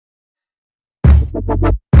My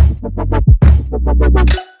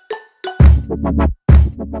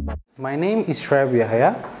name is Shauaibu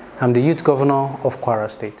Yahaya. I'm the youth governor of Kwara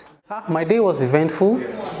State. My day was eventful.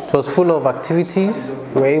 It was full of activities.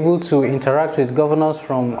 We were able to interact with governors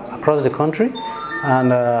from across the country,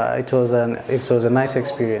 and it was a nice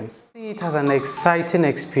experience. It was an exciting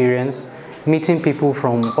experience meeting people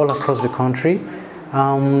from all across the country.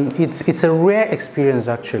 It's a rare experience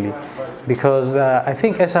actually, because I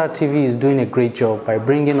think SRTV is doing a great job by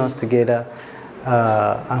bringing us together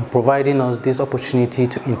and providing us this opportunity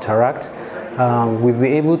to interact. We'll be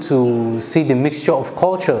able to see the mixture of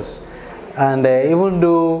cultures, and even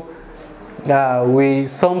though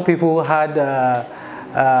some people had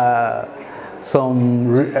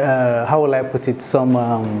how will I put it,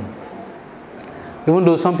 even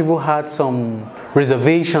though some people had some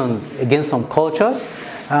reservations against some cultures,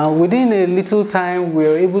 within a little time we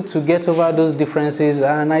were able to get over those differences,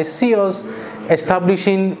 and I see us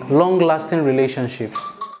establishing long-lasting relationships.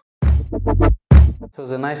 It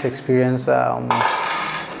was a nice experience.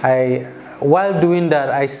 While doing that,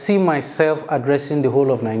 I see myself addressing the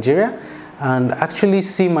whole of Nigeria, and actually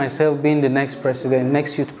see myself being the next president,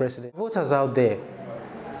 next youth president. Voters out there,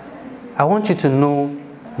 I want you to know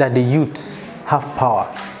that the youth have power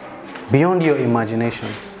beyond your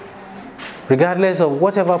imaginations. Regardless of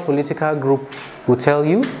whatever political group will tell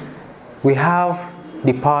you, we have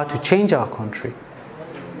the power to change our country.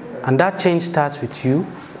 And that change starts with you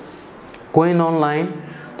going online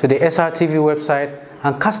to the SRTV website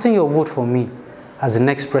and casting your vote for me as the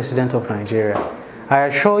next president of Nigeria. I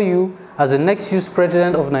assure you, as the next youth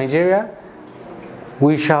president of Nigeria,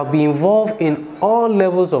 we shall be involved in all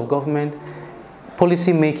levels of government,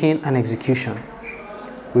 policy making and execution.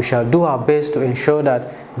 We shall do our best to ensure that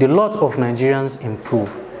the lot of Nigerians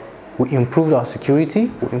improve. We improve our security,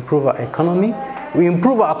 we improve our economy, we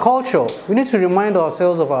improve our culture. We need to remind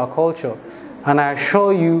ourselves of our culture. And I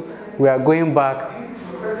assure you, we are going back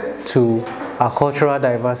to our cultural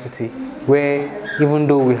diversity, where even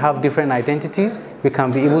though we have different identities, we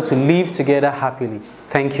can be able to live together happily.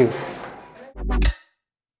 Thank you.